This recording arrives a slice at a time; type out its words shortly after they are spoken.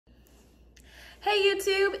Hey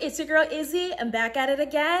YouTube, it's your girl Izzy. I'm back at it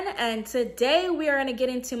again, and today we are going to get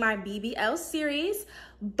into my BBL series.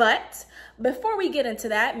 But before we get into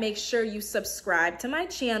that, make sure you subscribe to my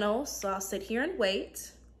channel. So I'll sit here and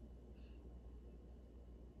wait.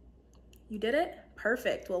 You did it?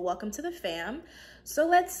 Perfect. Well, welcome to the fam. So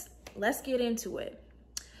let's get into it.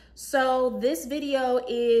 So this video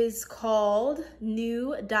is called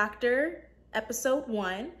New Doctor Episode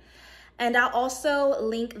 1. And I'll also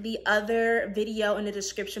link the other video in the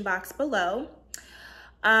description box below.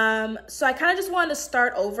 So I kind of just wanted to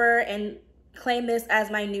start over and claim this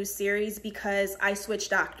as my new series because I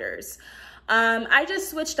switched doctors. I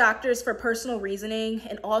just switched doctors for personal reasoning.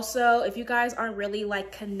 And also, if you guys aren't really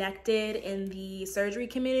like connected in the surgery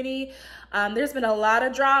community, there's been a lot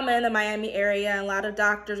of drama in the Miami area and a lot of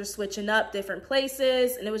doctors are switching up different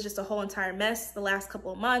places. And it was just a whole entire mess the last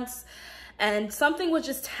couple of months. And something was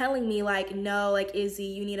just telling me like, no, like Izzy,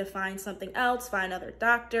 you need to find something else, find another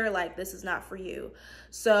doctor, like this is not for you.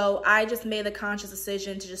 So I just made the conscious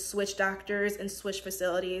decision to just switch doctors and switch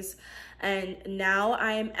facilities. And now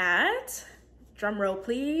I am at, drum roll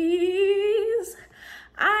please,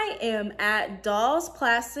 I am at Dolls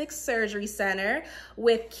Plastic Surgery Center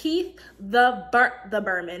with Keith the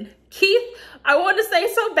Berman. Keith, I wanted to say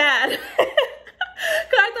it so bad because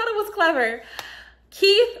I thought it was clever.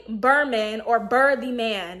 Keith Berman, or Burr the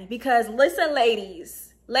Man, because listen,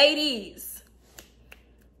 ladies,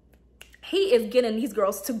 he is getting these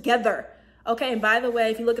girls together. Okay, and by the way,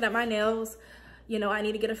 if you're looking at my nails, you know, I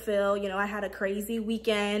need to get a fill. You know, I had a crazy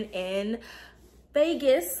weekend in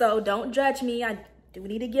Vegas, so don't judge me. I do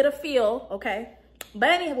need to get a feel, okay?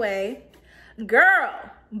 But anyway, girl,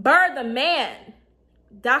 Burr the Man.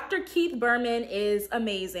 Dr. Keith Berman is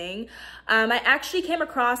amazing. I actually came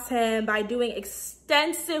across him by doing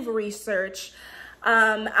extensive research.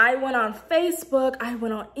 I went on Facebook, I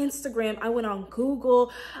went on Instagram, I went on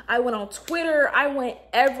Google, I went on Twitter, I went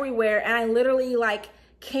everywhere, and I literally like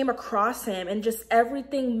came across him and just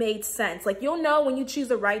everything made sense. Like you'll know when you choose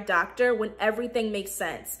the right doctor when everything makes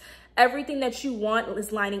sense. Everything that you want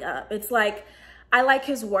is lining up. It's like, I like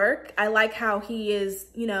his work. I like how he is,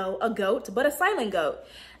 you know, a goat, but a silent goat.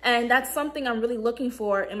 And that's something I'm really looking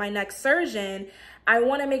for in my next surgeon. I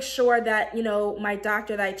want to make sure that, you know, my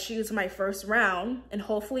doctor that I choose for my first round, and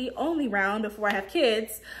hopefully only round before I have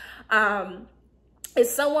kids, is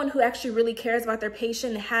someone who actually really cares about their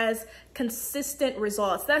patient and has consistent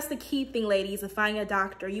results. That's the key thing, ladies, of finding a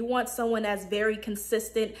doctor. You want someone that's very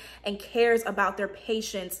consistent and cares about their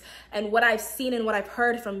patients. And what I've seen and what I've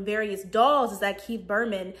heard from various dolls is that Keith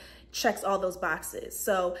Berman checks all those boxes.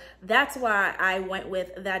 So that's why I went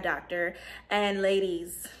with that doctor. And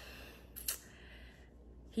ladies,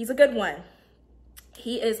 he's a good one.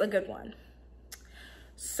 He is a good one.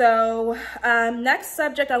 So next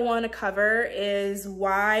subject I want to cover is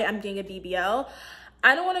why I'm getting a BBL.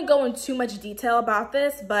 I don't want to go in too much detail about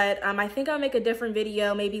this, but I think I'll make a different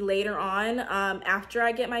video maybe later on after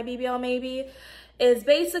I get my BBL maybe. Is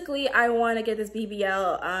basically I want to get this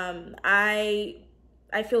BBL. I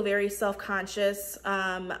feel very self-conscious.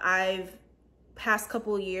 Past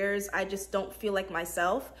couple of years, I just don't feel like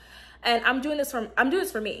myself. And I'm doing this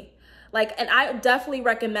for me. Like, and I definitely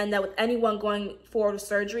recommend that with anyone going forward with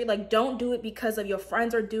surgery. Like, don't do it because of your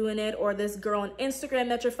friends are doing it, or this girl on Instagram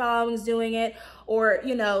that you're following is doing it, or,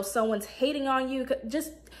 you know, someone's hating on you.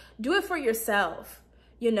 Just do it for yourself,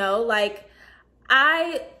 you know? Like,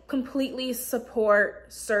 I completely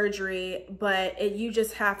support surgery, but you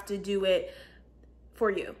just have to do it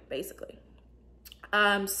for you, basically.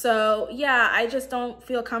 So yeah, I just don't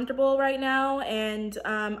feel comfortable right now. And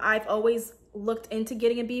I've always looked into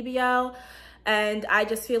getting a BBL, and I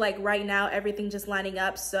just feel like right now everything's just lining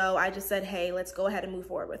up. So I just said, hey, let's go ahead and move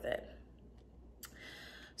forward with it.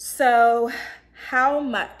 So how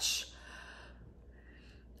much?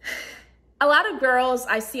 A lot of girls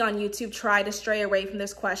I see on YouTube try to stray away from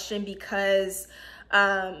this question because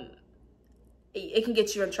it can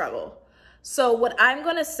get you in trouble. So what I'm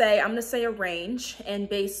going to say a range, and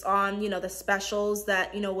based on, you know, the specials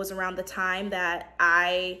that, you know, was around the time that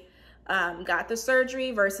I got the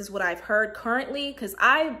surgery versus what I've heard currently, because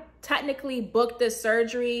I technically booked this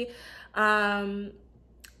surgery, I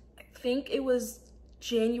think it was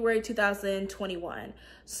January 2021.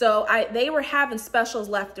 So they were having specials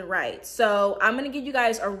left and right. So I'm going to give you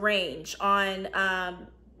guys a range on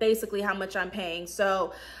basically how much I'm paying.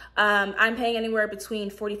 So I'm paying anywhere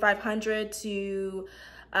between $4,500 to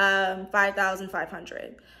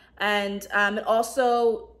 $5,500. And it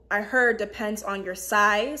also, I heard, depends on your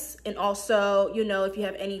size, and also, you know, if you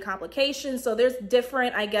have any complications. So there's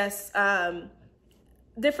different, I guess,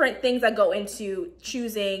 different things that go into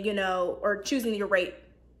choosing, you know, or choosing your rate,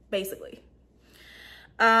 basically.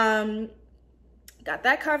 Got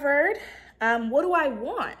that covered. What do I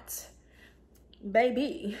want?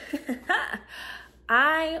 Baby,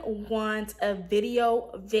 I want a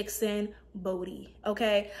video vixen booty,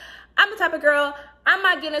 okay? I'm the type of girl, I'm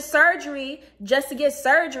not getting a surgery just to get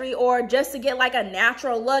surgery or just to get like a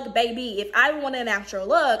natural look, baby. If I want a natural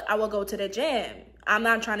look, I will go to the gym. I'm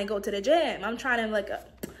not trying to go to the gym. I'm trying to like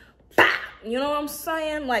you know what I'm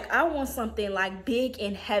saying? Like, I want something like big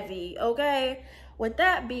and heavy, okay? With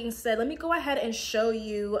that being said, let me go ahead and show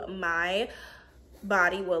you my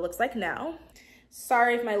body, what it looks like now.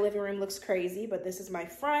 Sorry if my living room looks crazy, but this is my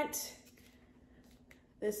front.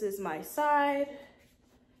 This is my side.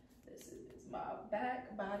 This is my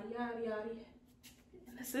back, body, yada, yada.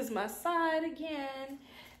 And this is my side again.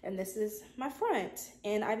 And this is my front.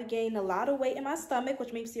 And I've gained a lot of weight in my stomach,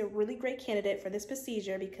 which makes me a really great candidate for this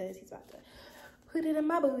procedure because he's about to put it in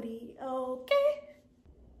my booty, okay?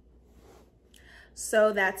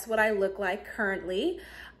 So that's what I look like currently.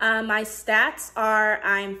 My stats are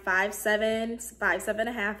I'm 5'7",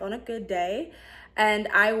 5'7.5" on a good day. And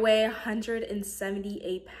I weigh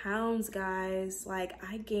 178 pounds, guys. Like,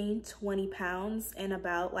 I gained 20 pounds in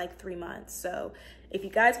about like 3 months. So if you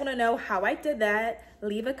guys want to know how I did that,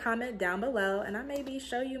 leave a comment down below and I maybe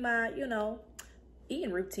show you my, you know,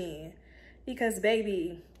 eating routine. Because,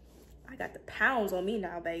 baby, I got the pounds on me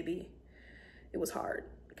now, baby. It was hard,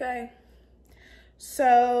 okay?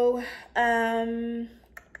 So,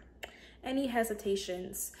 any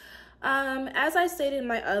hesitations? As I stated in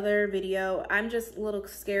my other video, I'm just a little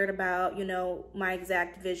scared about, you know, my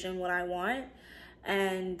exact vision, what I want,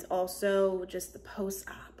 and also just the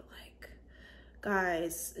post-op. Like,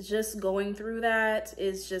 guys, just going through that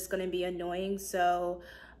is just going to be annoying. So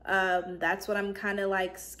that's what I'm kind of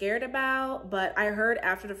like scared about. But I heard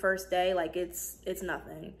after the first day, like it's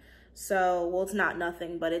nothing. So, well, it's not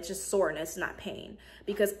nothing, but it's just soreness, not pain.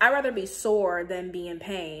 Because I'd rather be sore than be in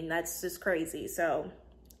pain. That's just crazy. So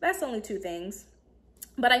that's only 2 things.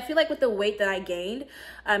 But I feel like with the weight that I gained,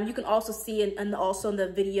 you can also see, and also in the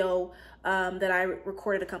video that I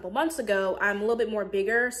recorded a couple months ago, I'm a little bit more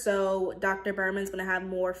bigger. So Dr. Berman's going to have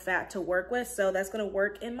more fat to work with. So that's going to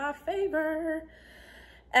work in my favor.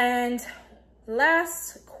 And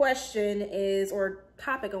last question is, or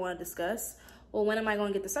topic I want to discuss, well, when am I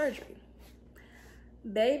going to get the surgery?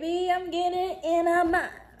 Baby, I'm getting it in a mind.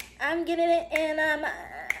 I'm getting it in a mind.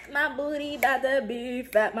 My booty about to be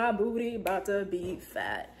fat. My booty about to be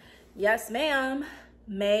fat. Yes, ma'am.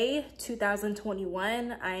 May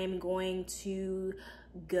 2021, I am going to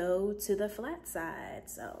go to the flat side.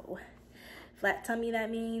 So, flat tummy, that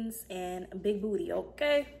means, and big booty,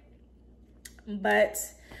 okay? But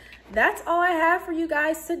that's all I have for you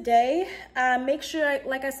guys today. Make sure,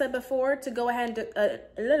 like I said before, to go ahead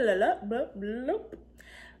and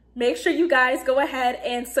make sure you guys go ahead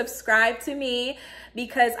and subscribe to me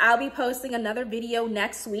because I'll be posting another video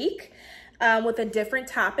next week with a different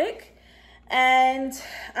topic. And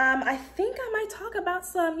I think I might talk about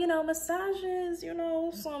some, you know, massages, you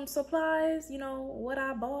know, some supplies, you know, what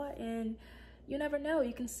I bought. And you never know,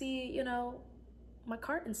 you can see, you know, my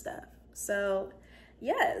cart and stuff. So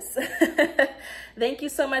yes. Thank you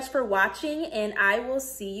so much for watching, and I will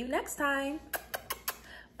see you next time.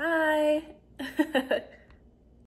 Bye.